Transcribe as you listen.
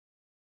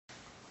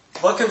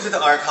Welcome to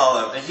the Art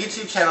Column, a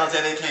YouTube channel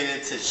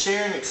dedicated to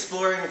sharing,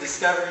 exploring, and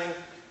discovering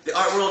the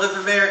art world of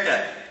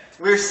America.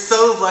 We're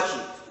so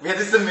lucky. We have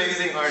this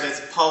amazing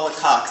artist, Paula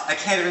Cox. I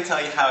can't even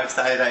tell you how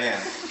excited I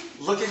am.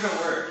 Look at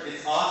her work.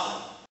 It's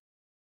awesome.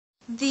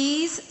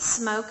 These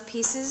smoke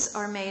pieces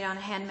are made on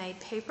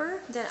handmade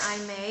paper that I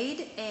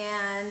made,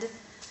 and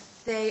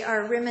they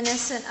are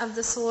reminiscent of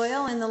the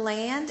soil and the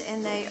land,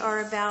 and they are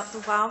about the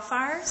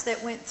wildfires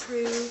that went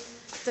through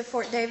the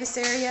Fort Davis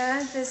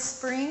area this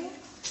spring.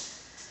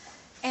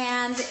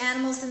 And the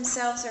animals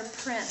themselves are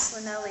prints,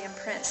 linoleum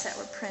prints that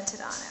were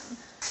printed on them.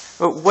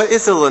 Well, what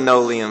is a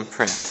linoleum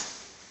print?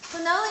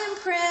 Linoleum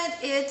print,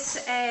 it's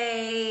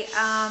a,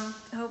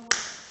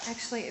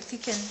 actually, if you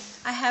can,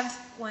 I have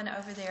one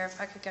over there if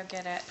I could go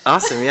get it.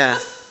 Awesome, yeah.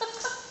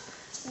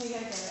 Let me go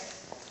get it.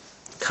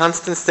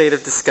 Constant state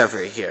of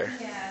discovery here.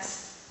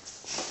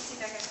 Yes. Let's see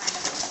if I can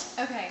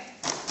find it. Okay.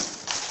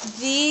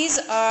 These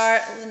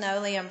are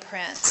linoleum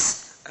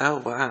prints. Oh,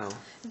 wow.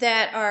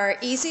 That are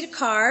easy to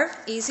carve,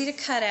 easy to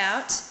cut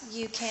out.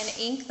 You can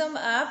ink them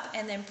up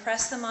and then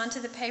press them onto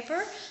the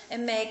paper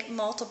and make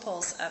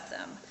multiples of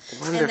them.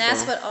 Wonderful. And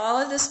that's what all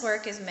of this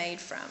work is made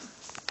from.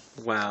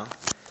 Wow.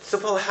 So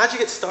Paula, how'd you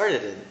get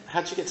started in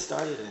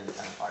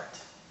art?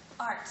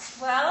 Art.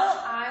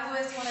 Well, I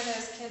was one of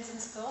those kids in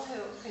school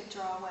who could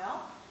draw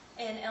well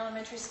in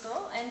elementary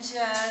school and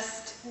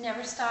just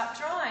never stopped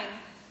drawing.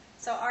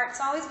 So art's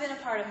always been a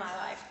part of my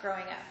life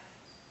growing up.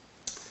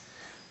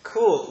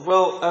 Cool.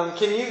 Well,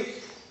 can you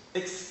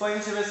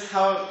explain to us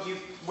how you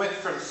went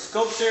from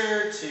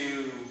sculpture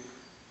to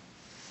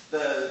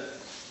the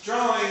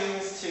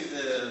drawings to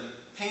the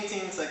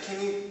paintings? Like,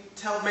 can you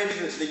tell maybe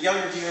the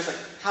younger viewers like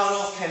how it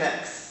all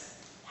connects?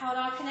 How it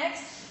all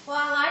connects? Well,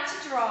 I like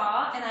to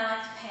draw and I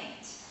like to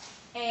paint,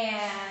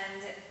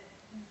 and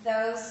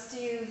this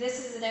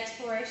is an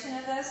exploration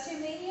of those two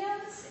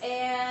mediums.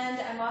 And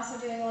I'm also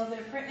doing a little bit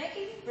of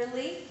printmaking,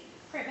 relief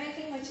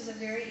printmaking, which is a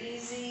very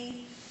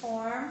easy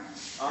form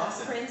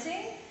of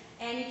printing,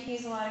 and you can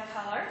use a lot of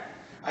color.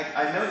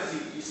 I noticed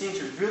you seem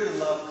to really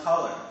love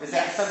color. Is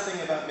that something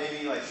about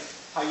maybe like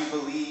how you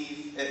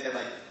believe in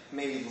like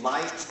maybe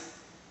light?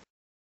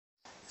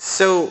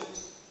 So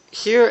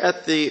here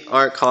at the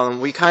art column,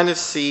 we kind of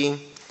see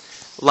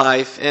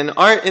life and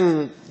art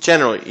in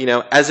general, you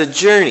know, as a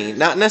journey,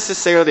 not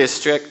necessarily a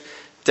strict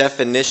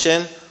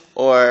definition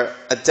or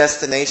a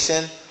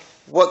destination.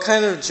 What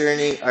kind of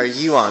journey are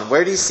you on?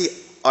 Where do you see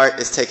art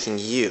is taking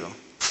you?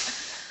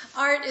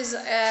 Art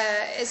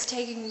is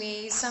taking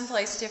me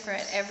someplace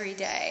different every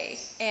day,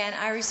 and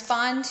I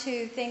respond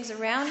to things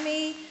around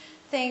me,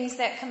 things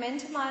that come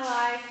into my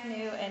life,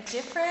 new and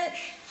different,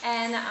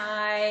 and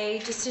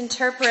I just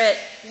interpret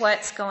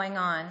what's going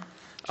on.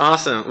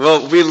 Awesome.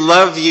 Well, we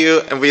love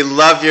you and we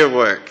love your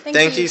work.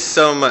 Thank you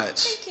so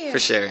much for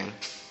sharing.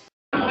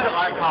 Welcome to the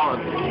Art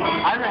Column.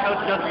 I'm your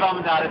host, Joseph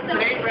Almendadas.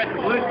 Today we're at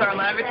the Blue Star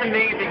Lab. It's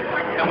amazing,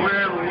 and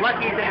we're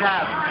lucky to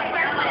have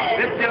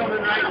this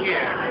gentleman right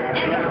here,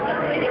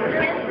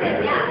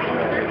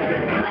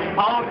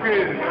 Paula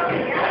Cruz.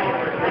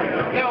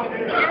 You know,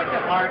 here's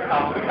the Art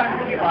Column. We're trying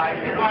to see life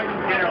and art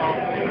in general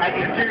as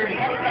a journey.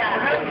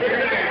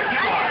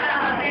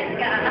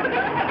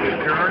 The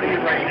journey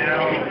right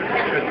now,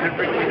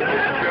 specifically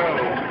this show,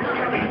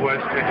 was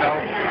to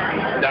help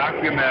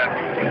document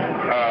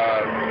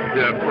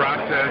the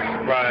process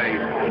by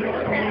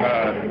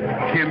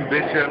Kim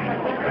Bishop,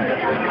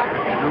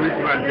 Luis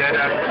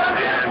Vendetta,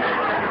 and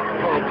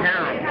Paul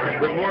Karam.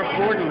 But more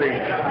importantly,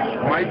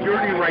 my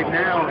journey right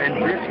now,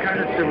 and this kind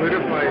of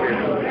solidified it,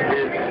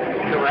 is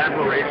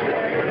collaboration.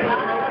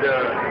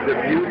 The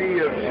beauty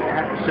of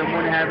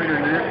someone having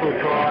an initial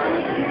thought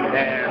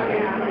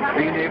and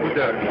being able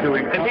to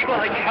and people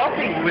like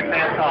helping with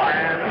that thought.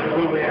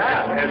 Absolutely,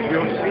 as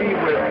you'll see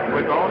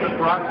with all the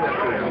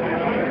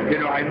processes. You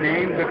know, I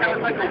named the.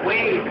 It's like a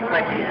wave.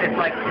 It's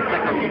like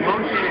a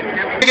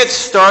motion. To get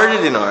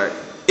started in art,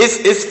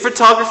 is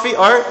photography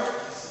art?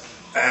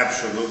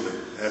 Absolutely,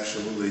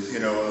 absolutely. You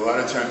know, a lot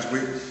of times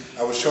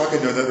I was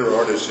talking to another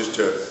artist just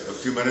a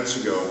few minutes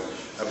ago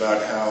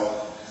about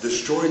how the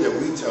story that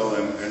we tell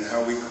them and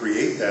how we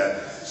create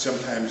that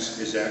sometimes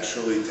is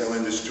actually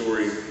telling the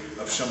story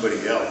of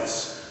somebody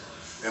else.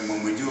 And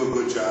when we do a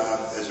good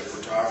job as a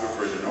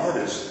photographer, as an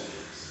artist,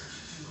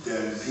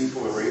 then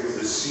people are able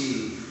to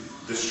see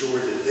the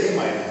story that they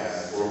might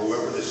have, or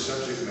whoever the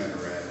subject matter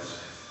has,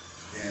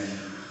 and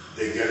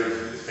they get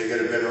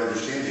a better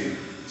understanding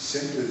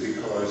simply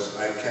because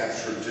I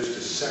captured just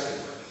a second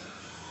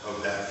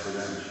of that for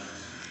them.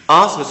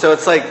 Awesome. So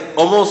it's like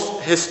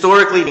almost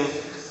historically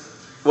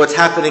what's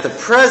happening in the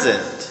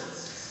present.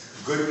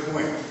 Good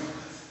point.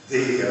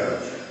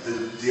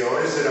 The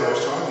artist that I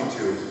was talking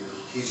to,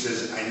 he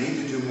says, I need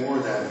to do more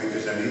of that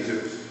because I need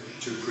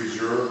to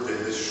preserve the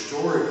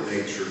historic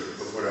nature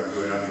of what I'm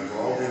doing. I'm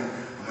evolving,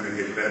 I'm going to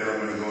get better, I'm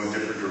going to go in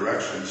different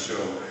directions. So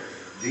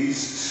these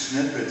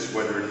snippets,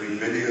 whether it be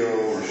video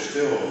or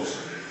stills,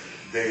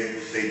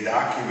 they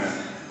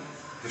document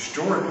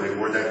historically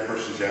where that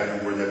person's at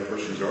and where that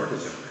person's art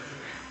is at.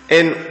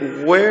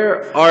 And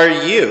where are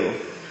you?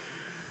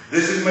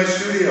 This is my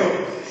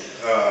studio.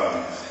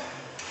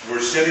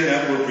 We're setting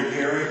up, we're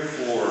preparing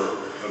for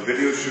a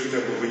video shoot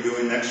that we'll be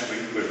doing next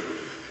week, but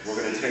we're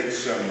going to take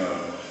some,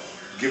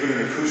 give it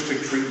an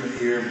acoustic treatment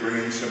here and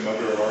bring in some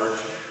other art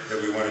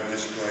that we want to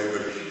display.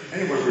 But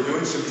anyway, we're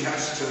doing some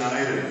tests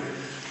tonight, and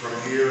from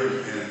here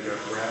and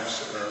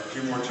perhaps a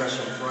few more tests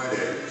on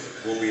Friday,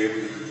 we'll be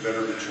able to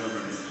better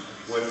determine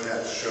what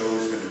that show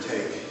is going to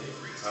take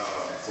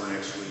for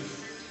next week.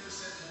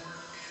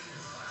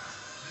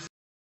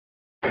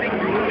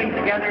 Moving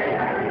together,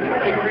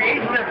 the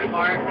creation of the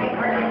art,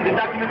 the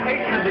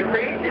documentation of the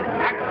creation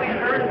actually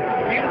turns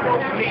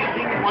beautiful,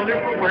 amazing,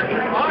 wonderful works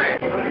of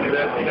art.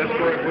 That's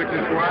correct, which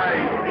is why,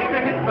 These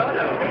are his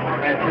photos.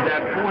 and to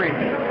that point,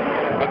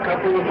 a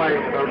couple of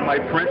my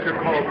prints are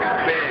called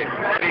faith.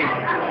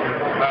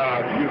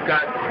 You've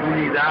got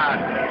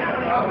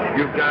unidad,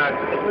 you've got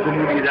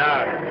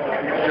comunidad.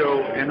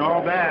 So in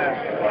all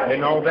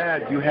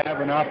that, you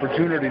have an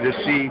opportunity to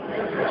see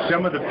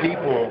some of the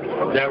people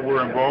that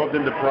were involved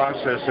in the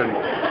process. And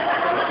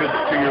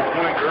to your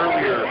point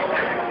earlier,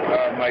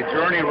 my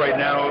journey right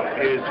now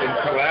is in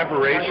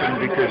collaboration,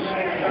 because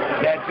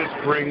that just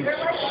brings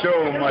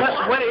so much.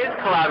 What is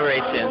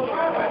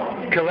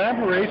collaboration?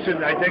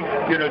 Collaboration, I think,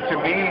 to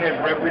me, has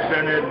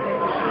represented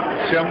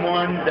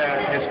someone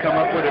that has come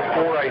up with a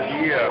core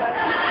idea,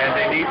 and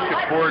they need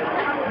support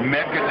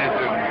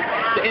mechanisms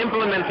To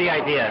implement the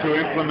idea.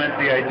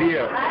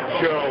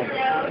 So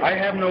I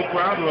have no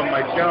problem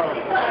myself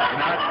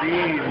not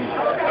being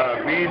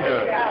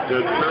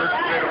the third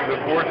fiddle, the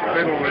fourth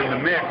fiddle in the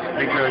mix,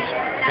 because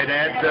it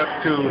adds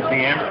up to the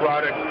end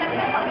product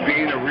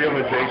being a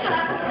realization.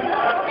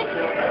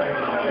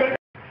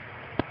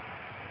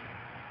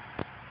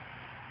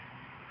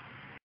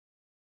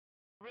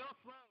 Real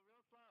slow.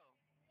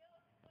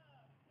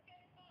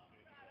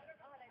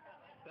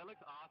 That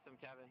looks awesome,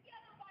 Kevin.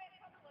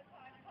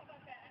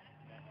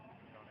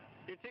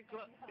 You're too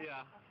close.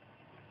 Yeah.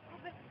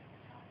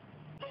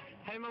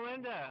 Hey,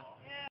 Melinda.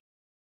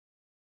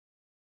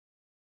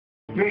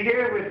 We're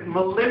here with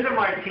Melinda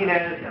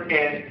Martinez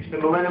and the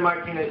Melinda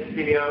Martinez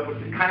Studio,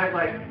 which is kind of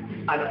like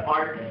an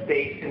art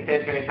space in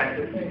San Antonio,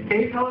 Texas. Can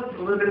you tell us a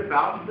little bit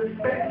about this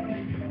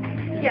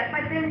space? Yes,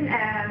 I've been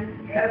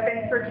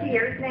open for 2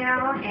 years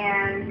now,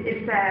 and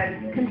it's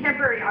a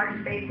contemporary art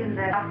space in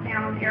the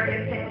Southtown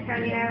area of San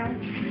Antonio.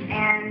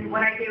 And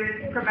what I do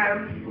is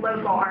promote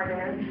local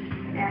artists,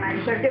 and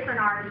I show different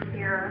artists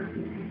here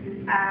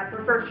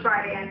for First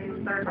Friday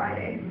and Third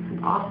Friday.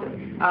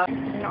 Awesome.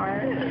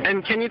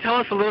 And can you tell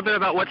us a little bit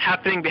about what's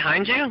happening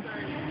behind you?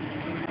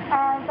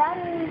 That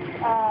is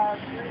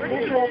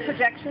visual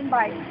projection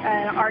by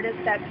an artist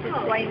that's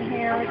displaying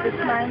here this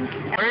month.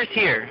 Where's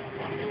here?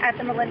 At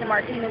the Melinda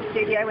Martinez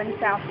Studio in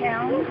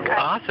Southtown.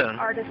 Awesome.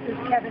 Artist is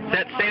Kevin. Is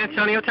that San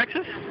Antonio,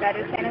 Texas? That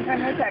is San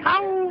Antonio, Texas.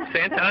 Oh,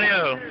 San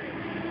Antonio.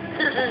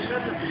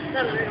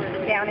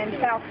 Down in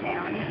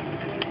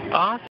Southtown. Awesome.